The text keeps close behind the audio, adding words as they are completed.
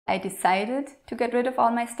I decided to get rid of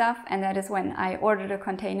all my stuff, and that is when I ordered a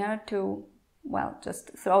container to, well,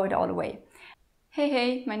 just throw it all away.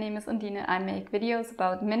 Hey, my name is Undine. I make videos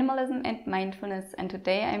about minimalism and mindfulness, and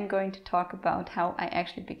today I'm going to talk about how I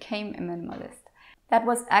actually became a minimalist. That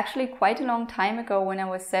was actually quite a long time ago, when I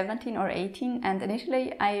was 17 or 18, and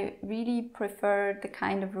initially I really preferred the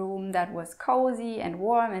kind of room that was cozy and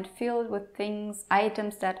warm and filled with things,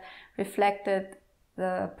 items that reflected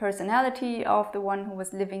the personality of the one who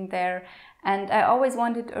was living there. And I always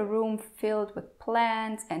wanted a room filled with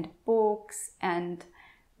plants and books and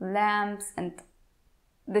lamps and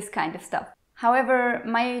this kind of stuff. However,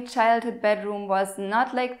 my childhood bedroom was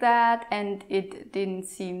not like that, and it didn't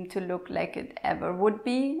seem to look like it ever would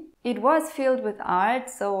be. It was filled with art,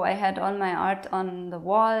 so I had all my art on the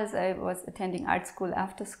walls. I was attending art school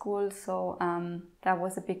after school, so that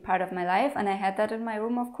was a big part of my life, and I had that in my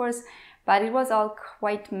room, of course, but it was all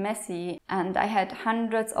quite messy, and I had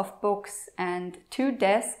hundreds of books and 2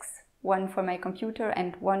 desks, one for my computer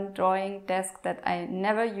and one drawing desk that I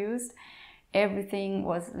never used. Everything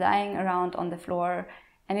was lying around on the floor,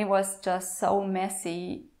 and it was just so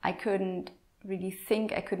messy. I couldn't really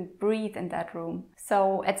think, I couldn't breathe in that room.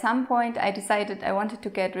 So at some point I decided I wanted to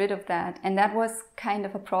get rid of that, and that was kind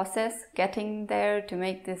of a process getting there to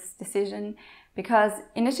make this decision, because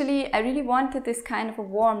initially I really wanted this kind of a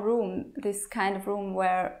warm room, this kind of room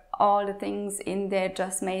where all the things in there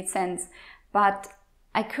just made sense, but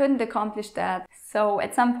I couldn't accomplish that. So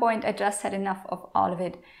at some point I just had enough of all of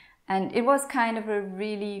it. And it was kind of a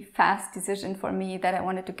really fast decision for me that I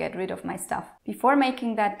wanted to get rid of my stuff. Before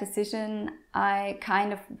making that decision, I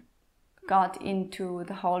kind of got into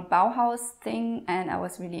the whole Bauhaus thing, and I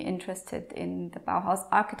was really interested in the Bauhaus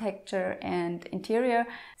architecture and interior.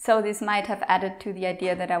 So this might have added to the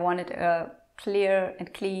idea that I wanted a clear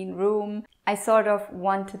and clean room. I sort of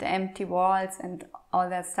wanted empty walls and all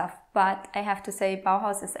that stuff. But I have to say,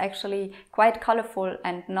 Bauhaus is actually quite colorful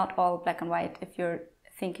and not all black and white, if you're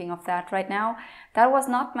thinking of that right now. That was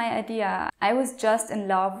not my idea. I was just in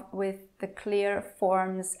love with the clear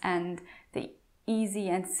forms and the easy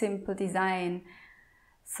and simple design.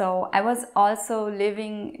 So I was also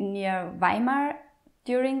living near Weimar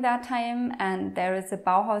during that time, and there is a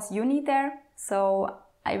Bauhaus uni there. So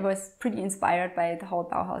I was pretty inspired by the whole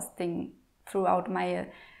Bauhaus thing throughout my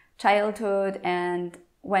childhood, and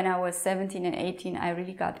when I was 17 and 18 I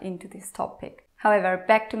really got into this topic. However,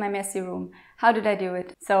 back to my messy room. How did I do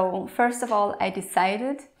it? So first of all, I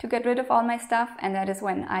decided to get rid of all my stuff, and that is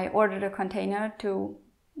when I ordered a container to,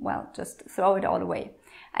 well, just throw it all away.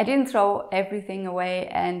 I didn't throw everything away,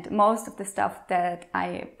 and most of the stuff that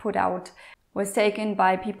I put out was taken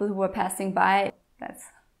by people who were passing by. That's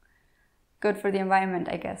good for the environment,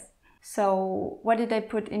 I guess. So what did I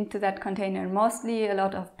put into that container? Mostly a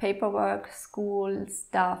lot of paperwork, school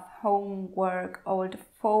stuff, homework, old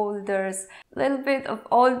folders, a little bit of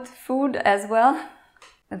old food as well.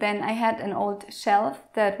 Then I had an old shelf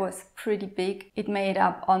that was pretty big. It made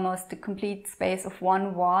up almost the complete space of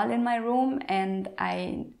one wall in my room, and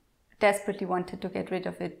I desperately wanted to get rid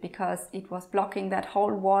of it because it was blocking that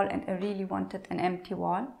whole wall, and I really wanted an empty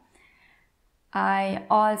wall. I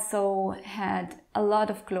also had a lot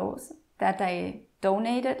of clothes that I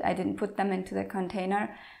donated. I didn't put them into the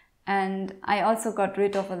container. And I also got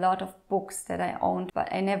rid of a lot of books that I owned, but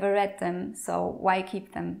I never read them, so why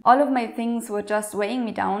keep them? All of my things were just weighing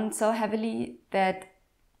me down so heavily that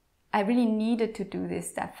I really needed to do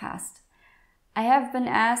this that fast. I have been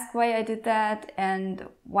asked why I did that and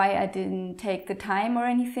why I didn't take the time or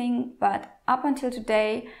anything, but up until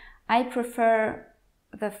today, I prefer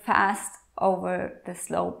the fast over the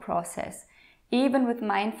slow process, even with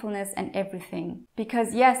mindfulness and everything.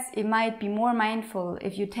 Because yes, it might be more mindful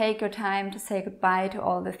if you take your time to say goodbye to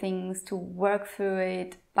all the things, to work through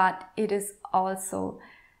it, but it is also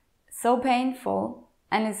so painful,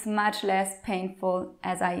 and it's much less painful,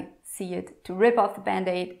 as I see it, to rip off the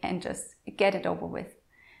band-aid and just get it over with.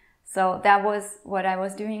 So that was what I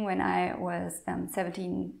was doing when I was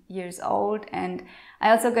 17 years old. And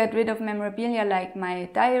I also got rid of memorabilia like my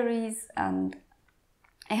diaries, and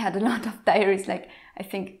I had a lot of diaries, like I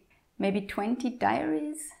think maybe 20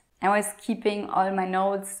 diaries. I was keeping all my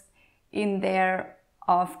notes in there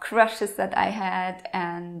of crushes that I had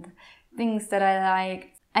and things that I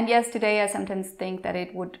liked. And yes, today I sometimes think that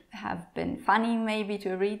it would have been funny maybe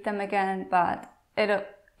to read them again, but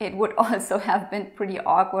it would also have been pretty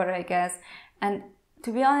awkward, I guess. And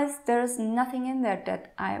to be honest, there's nothing in there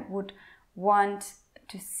that I would want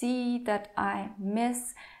to see, that I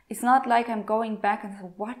miss. It's not like I'm going back and say,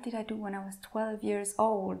 what did I do when I was 12 years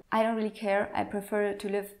old? I don't really care. I prefer to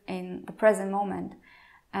live in the present moment.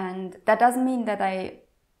 And that doesn't mean that I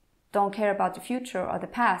don't care about the future or the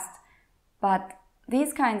past. But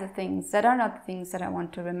these kinds of things, that are not the things that I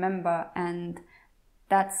want to remember, and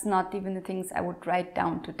that's not even the things I would write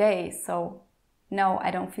down today. So no,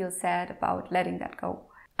 I don't feel sad about letting that go.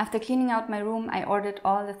 After cleaning out my room, I ordered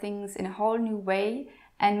all the things in a whole new way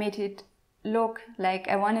and made it look like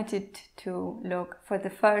I wanted it to look for the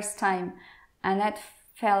first time. And that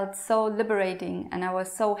felt so liberating, and I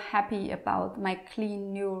was so happy about my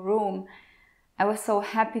clean new room. I was so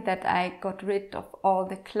happy that I got rid of all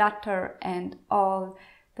the clutter and all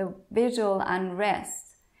the visual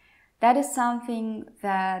unrest. That is something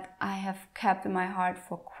that I have kept in my heart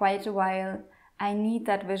for quite a while. I need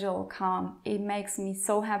that visual calm. It makes me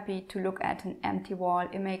so happy to look at an empty wall.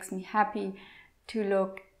 It makes me happy to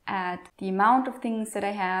look at the amount of things that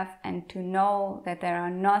I have and to know that there are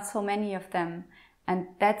not so many of them. And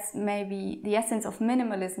that's maybe the essence of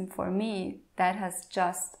minimalism for me, that has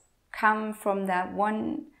just come from that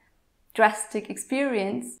one drastic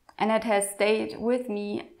experience, and it has stayed with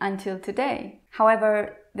me until today.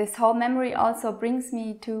 However, this whole memory also brings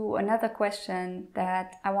me to another question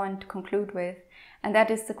that I want to conclude with, and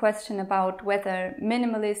that is the question about whether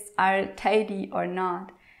minimalists are tidy or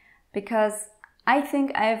not. Because I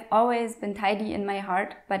think I've always been tidy in my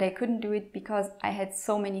heart, but I couldn't do it because I had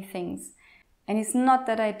so many things. And it's not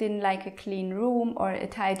that I didn't like a clean room or a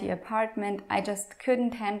tidy apartment, I just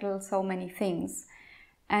couldn't handle so many things.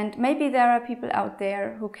 And maybe there are people out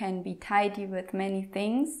there who can be tidy with many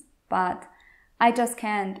things, but I just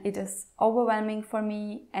can't. It is overwhelming for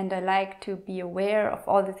me, and I like to be aware of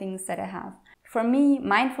all the things that I have. For me,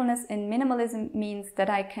 mindfulness in minimalism means that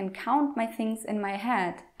I can count my things in my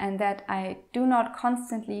head, and that I do not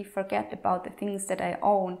constantly forget about the things that I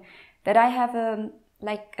own, that I have an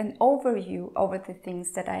overview over the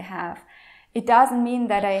things that I have. It doesn't mean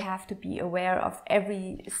that I have to be aware of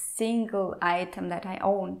every single item that I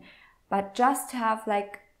own, but just have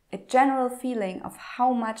like a general feeling of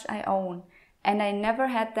how much I own. And I never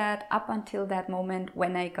had that up until that moment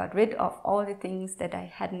when I got rid of all the things that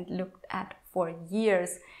I hadn't looked at for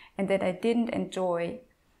years and that I didn't enjoy.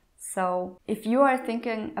 So if you are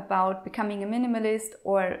thinking about becoming a minimalist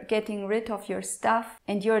or getting rid of your stuff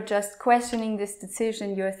and you're just questioning this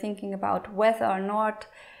decision, you're thinking about whether or not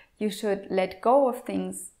you should let go of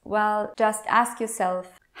things, well, just ask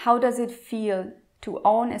yourself, how does it feel to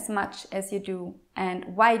own as much as you do? And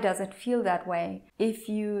why does it feel that way? If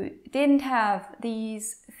you didn't have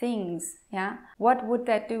these things, what would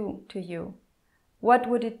that do to you? What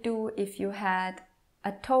would it do if you had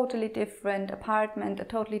a totally different apartment, a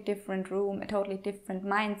totally different room, a totally different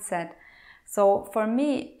mindset? So for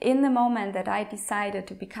me, in the moment that I decided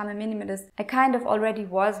to become a minimalist, I kind of already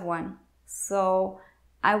was one. So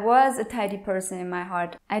I was a tidy person in my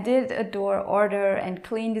heart. I did adore order and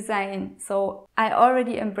clean design. So I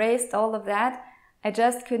already embraced all of that. I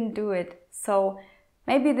just couldn't do it. So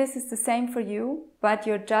maybe this is the same for you, but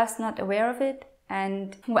you're just not aware of it.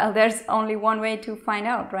 And well, there's only one way to find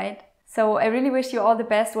out, right? So I really wish you all the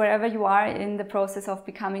best wherever you are in the process of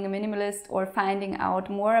becoming a minimalist or finding out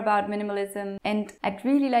more about minimalism. And I'd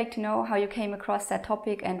really like to know how you came across that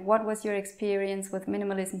topic and what was your experience with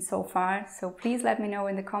minimalism so far. So please let me know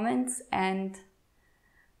in the comments, and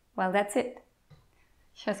well, that's it.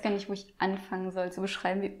 Ich weiß gar nicht, wo ich anfangen soll zu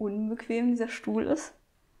beschreiben, wie unbequem dieser Stuhl ist.